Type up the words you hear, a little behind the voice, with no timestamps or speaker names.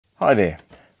Hi there.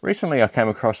 Recently I came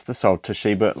across this old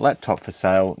Toshiba laptop for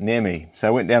sale near me. So I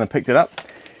went down and picked it up,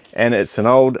 and it's an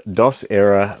old DOS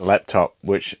era laptop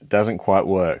which doesn't quite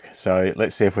work. So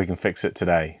let's see if we can fix it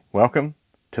today. Welcome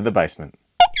to the basement.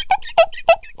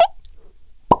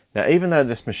 Now, even though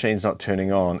this machine's not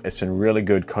turning on, it's in really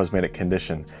good cosmetic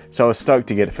condition. So I was stoked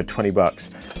to get it for 20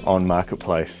 bucks on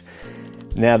Marketplace.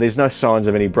 Now, there's no signs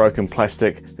of any broken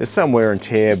plastic. There's some wear and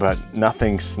tear, but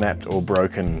nothing snapped or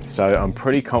broken. So I'm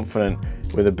pretty confident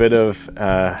with a bit of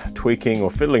tweaking or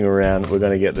fiddling around, we're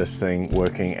going to get this thing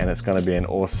working, and it's going to be an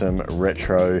awesome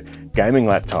retro gaming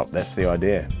laptop. That's the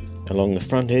idea. Along the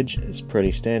front edge, it's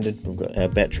pretty standard. We've got our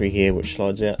battery here, which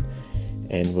slides out,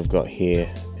 and we've got here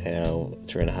our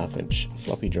 3.5-inch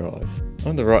floppy drive.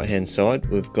 On the right hand side,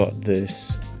 we've got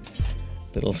this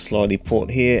little slidey port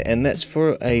here, and that's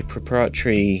for a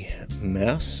proprietary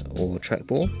mouse or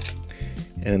trackball.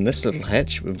 And in this little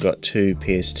hatch we've got two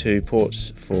PS2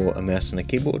 ports for a mouse and a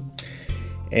keyboard,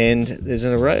 and there's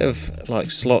an array of like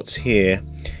slots here.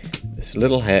 This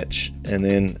little hatch, and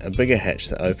then a bigger hatch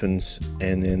that opens,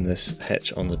 and then this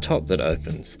hatch on the top that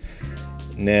opens.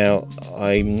 Now,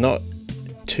 I'm not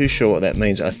too sure what that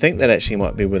means. I think that actually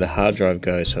might be where the hard drive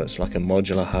goes, so it's like a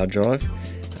modular hard drive.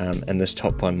 And this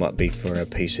top one might be for a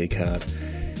PC card.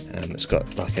 It's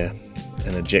got like an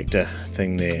ejector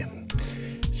thing there.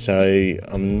 So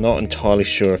I'm not entirely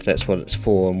sure if that's what it's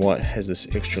for and why it has this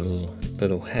extra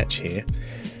little hatch here.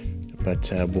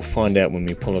 But we'll find out when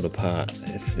we pull it apart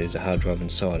if there's a hard drive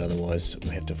inside. Otherwise we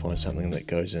have to find something that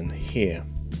goes in here.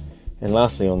 And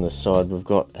lastly, on this side we've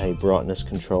got a brightness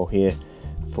control here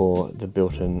for the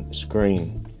built-in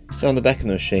screen. So on the back of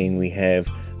the machine we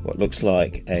have what looks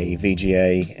like a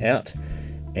VGA out,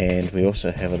 and we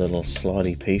also have a little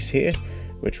slidey piece here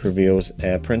which reveals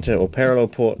our printer or parallel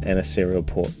port and a serial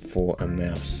port for a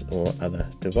mouse or other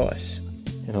device.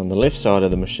 And on the left side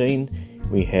of the machine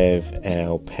we have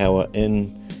our power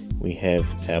in, we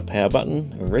have our power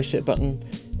button, a reset button,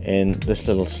 and this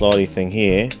little slidey thing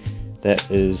here that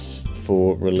is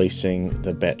for releasing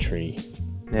the battery.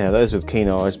 Now, those with keen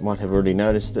eyes might have already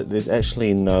noticed that there's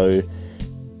actually no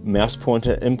mouse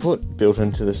pointer input built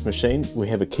into this machine. We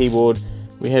have a keyboard,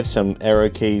 we have some arrow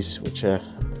keys which are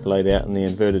laid out in the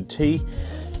inverted T,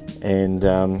 and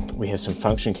we have some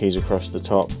function keys across the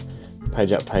top,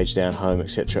 page up, page down, home,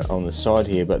 etc. on the side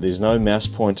here, but there's no mouse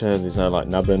pointer, there's no like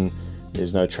nubbin,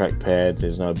 there's no trackpad,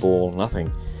 there's no ball,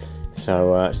 nothing.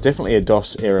 So it's definitely a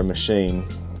DOS era machine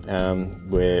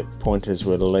where pointers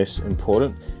were less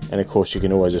important, and of course you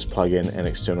can always just plug in an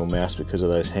external mouse because of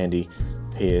those handy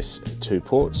PS2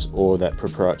 ports or that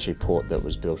proprietary port that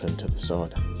was built into the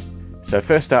side. So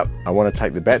first up, I want to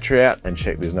take the battery out and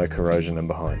check there's no corrosion in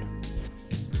behind.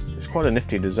 It's quite a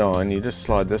nifty design. You just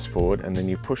slide this forward and then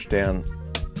you push down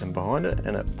and behind it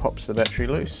and it pops the battery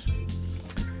loose.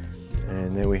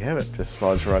 And there we have it, just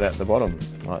slides right out the bottom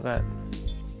like that.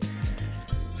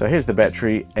 So here's the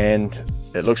battery, and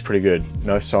it looks pretty good.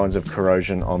 No signs of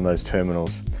corrosion on those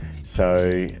terminals.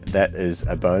 So that is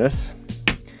a bonus.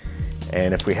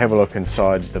 And if we have a look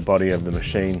inside the body of the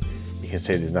machine, you can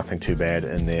see there's nothing too bad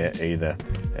in there either.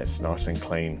 It's nice and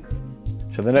clean.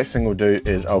 So the next thing we'll do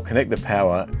is I'll connect the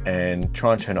power and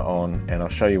try and turn it on, and I'll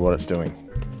show you what it's doing.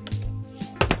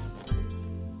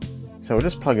 So we'll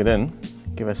just plug it in,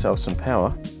 give ourselves some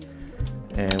power,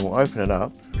 and we'll open it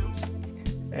up.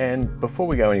 And before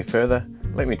we go any further,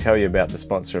 let me tell you about the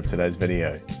sponsor of today's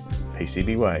video,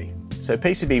 PCBWay. So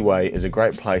PCBWay is a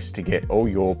great place to get all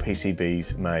your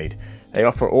PCBs made. They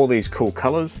offer all these cool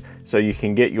colors so you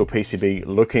can get your PCB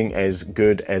looking as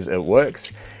good as it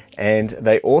works, and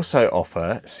they also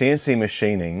offer CNC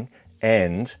machining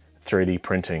and 3D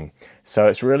printing. So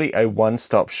it's really a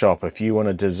one-stop shop. If you want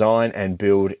to design and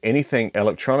build anything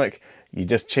electronic, you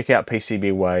just check out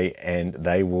PCBWay and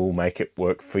they will make it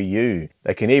work for you.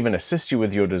 They can even assist you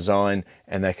with your design,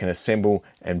 and they can assemble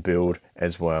and build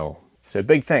as well. So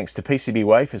big thanks to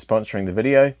PCBWay for sponsoring the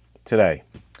video today.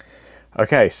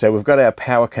 Okay, so we've got our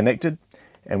power connected,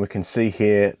 and we can see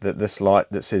here that this light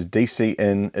that says DC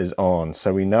in is on.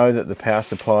 So we know that the power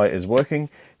supply is working,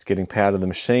 it's getting power to the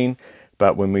machine,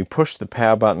 but when we push the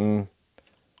power button,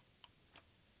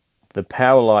 the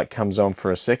power light comes on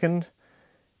for a second,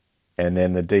 and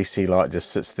then the DC light just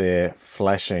sits there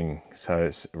flashing, so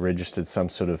it's registered some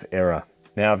sort of error.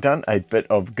 Now, I've done a bit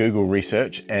of Google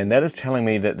research, and that is telling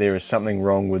me that there is something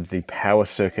wrong with the power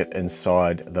circuit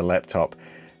inside the laptop.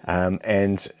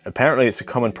 And apparently it's a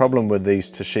common problem with these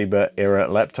Toshiba era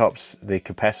laptops. The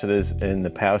capacitors in the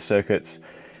power circuits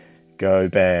go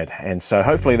bad, and so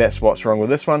hopefully that's what's wrong with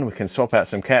this one. We can swap out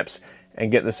some caps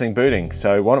and get this thing booting.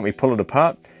 So why don't we pull it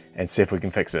apart and see if we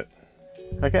can fix it.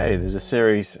 Okay, there's a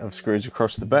series of screws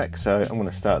across the back, so I'm going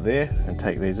to start there and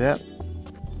take these out.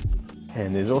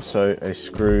 And there's also a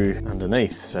screw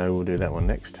underneath, so we'll do that one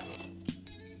next.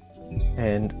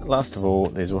 And last of all,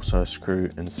 there's also a screw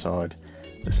inside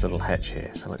this little hatch here,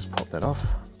 so let's pop that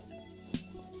off.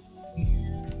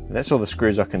 And that's all the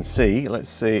screws I can see. Let's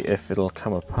see if it'll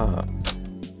come apart.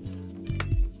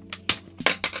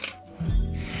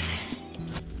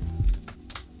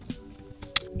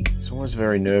 It's always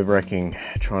very nerve-wracking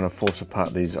trying to force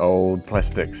apart these old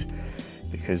plastics,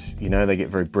 because you know they get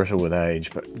very brittle with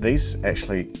age, but these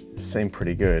actually seem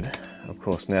pretty good. Of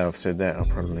course, now I've said that, I'll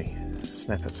probably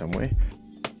snap it somewhere.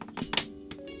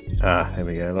 Ah, there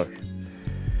we go, look.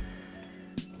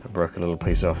 I broke a little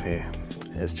piece off here.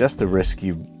 It's just a risk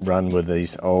you run with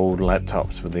these old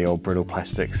laptops with the old brittle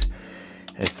plastics.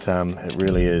 It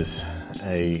really is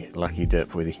a lucky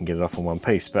dip whether you can get it off in one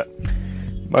piece, but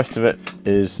most of it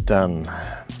is done.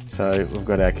 So we've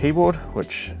got our keyboard,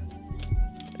 which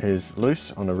is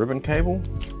loose on a ribbon cable.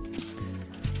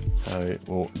 So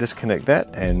we'll disconnect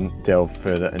that and delve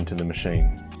further into the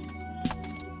machine.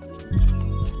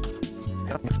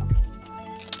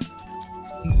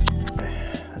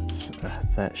 Let's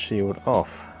that shield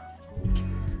off.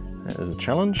 That is a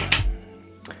challenge.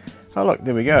 Oh look,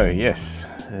 there we go, yes.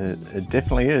 It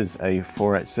definitely is a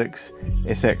 486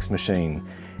 SX machine.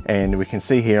 And we can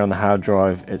see here on the hard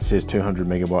drive it says 200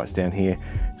 megabytes down here,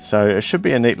 so it should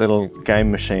be a neat little game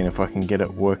machine if I can get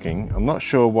it working. I'm not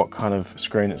sure what kind of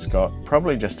screen it's got,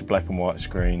 probably just a black and white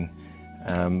screen,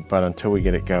 but until we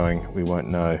get it going we won't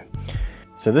know.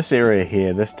 So this area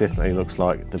here, this definitely looks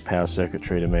like the power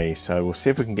circuitry to me, so we'll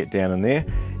see if we can get down in there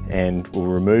and we'll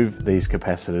remove these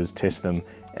capacitors, test them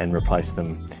and replace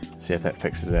them, see if that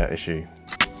fixes our issue.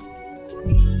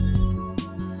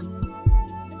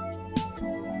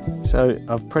 So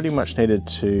I've pretty much needed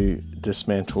to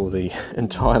dismantle the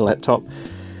entire laptop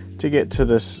to get to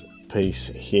this piece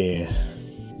here.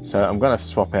 So I'm going to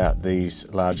swap out these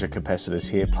larger capacitors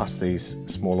here plus these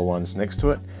smaller ones next to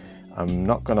it. I'm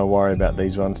not going to worry about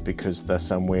these ones because they're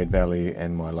some weird value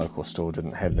and my local store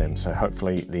didn't have them, so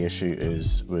hopefully the issue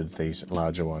is with these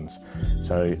larger ones.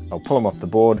 So I'll pull them off the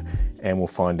board and we'll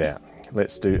find out.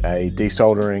 Let's do a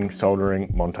desoldering, soldering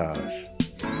montage.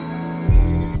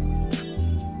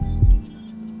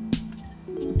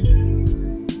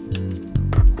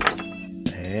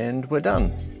 And we're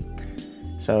done.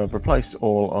 So I've replaced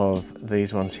all of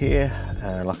these ones here.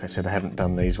 Like I said, I haven't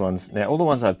done these ones. Now all the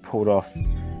ones I've pulled off,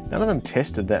 none of them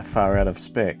tested that far out of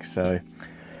spec, so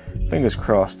fingers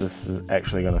crossed this is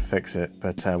actually going to fix it,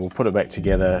 but we'll put it back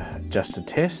together just to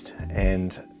test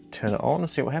and turn it on and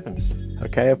see what happens.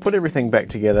 Okay, I've put everything back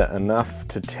together enough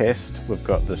to test. We've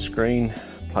got the screen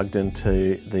plugged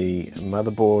into the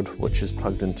motherboard, which is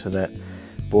plugged into that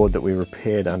board that we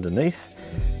repaired underneath.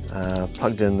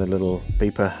 Plugged in the little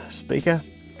beeper speaker.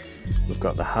 We've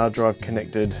got the hard drive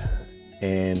connected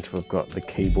and we've got the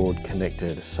keyboard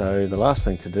connected. So the last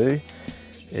thing to do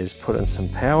is put in some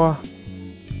power,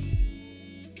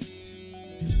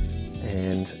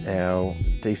 and our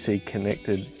DC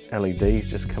connected LEDs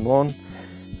just come on.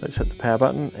 Let's hit the power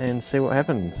button and see what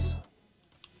happens.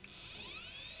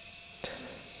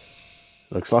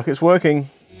 Looks like it's working.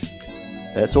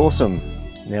 That's awesome.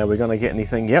 Now we're going to get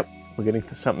anything. Yep, we're getting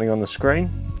something on the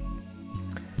screen.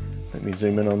 Let me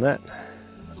zoom in on that.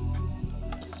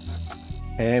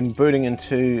 And booting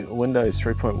into Windows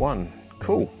 3.1.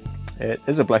 Cool. It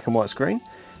is a black and white screen,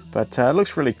 but it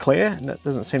looks really clear and there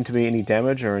doesn't seem to be any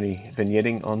damage or any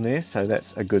vignetting on there, so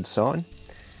that's a good sign.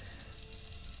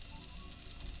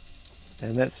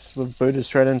 And we've booted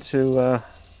straight into,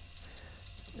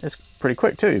 it's pretty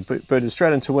quick too, booted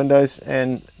straight into Windows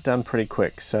and done pretty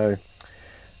quick. So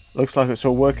looks like it's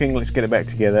all working. Let's get it back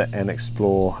together and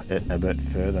explore it a bit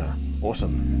further.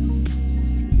 Awesome.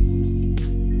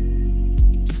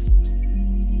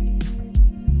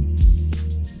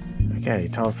 Okay,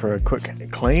 time for a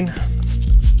quick clean.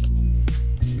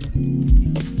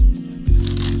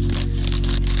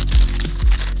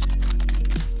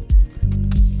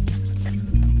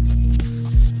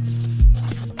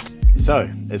 So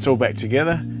it's all back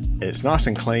together, it's nice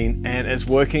and clean and it's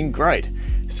working great.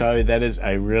 So that is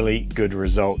a really good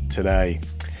result today.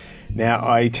 Now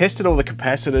I tested all the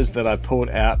capacitors that I pulled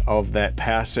out of that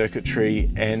power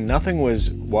circuitry and nothing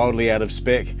was wildly out of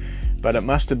spec, but it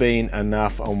must have been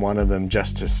enough on one of them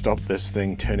just to stop this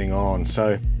thing turning on.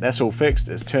 So that's all fixed,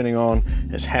 it's turning on,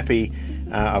 it's happy.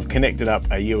 I've connected up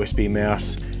a USB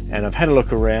mouse and I've had a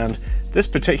look around. This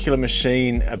particular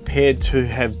machine appeared to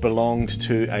have belonged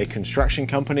to a construction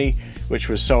company which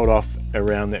was sold off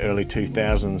around the early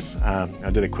 2000s. I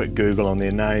did a quick Google on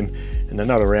their name and they're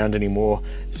not around anymore.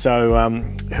 So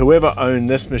whoever owned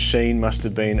this machine must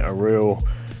have been a real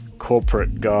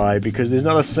corporate guy, because there's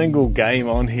not a single game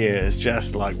on here. It's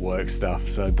just like work stuff,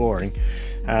 so boring.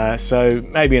 So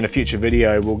maybe in a future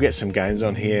video we'll get some games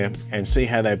on here and see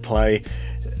how they play.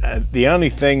 The only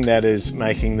thing that is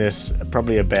making this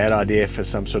probably a bad idea for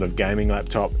some sort of gaming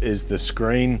laptop is the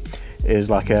screen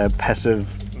is like a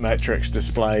passive matrix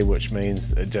display, which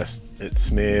means it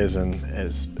smears and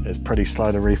is pretty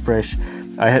slow to refresh.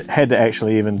 I had to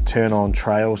actually even turn on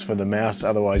trails for the mouse,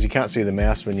 otherwise you can't see the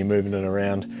mouse when you're moving it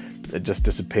around. It just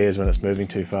disappears when it's moving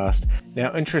too fast.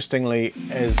 Now interestingly,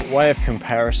 as a way of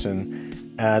comparison,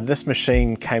 this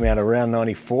machine came out around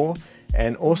 94,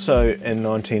 and also in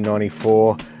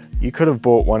 1994 you could have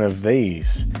bought one of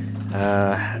these,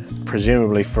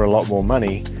 presumably for a lot more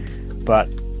money, but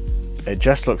it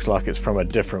just looks like it's from a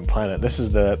different planet. This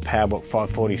is the PowerBook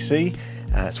 540C.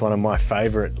 It's one of my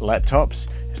favorite laptops.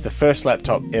 It's the first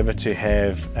laptop ever to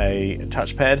have a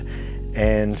touchpad,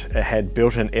 and it had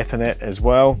built-in Ethernet as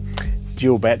well,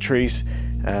 dual batteries,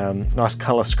 nice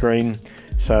color screen.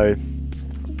 So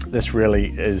this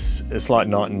really it's like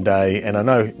night and day, and I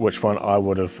know which one I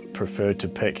would have preferred to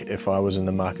pick if I was in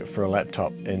the market for a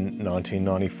laptop in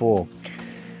 1994.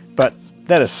 But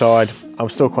that aside, I'm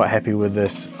still quite happy with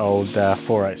this old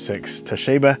 486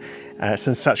 Toshiba. It's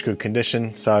in such good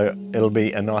condition, so it'll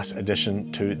be a nice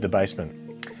addition to the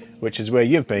basement, which is where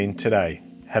you've been today.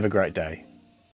 Have a great day.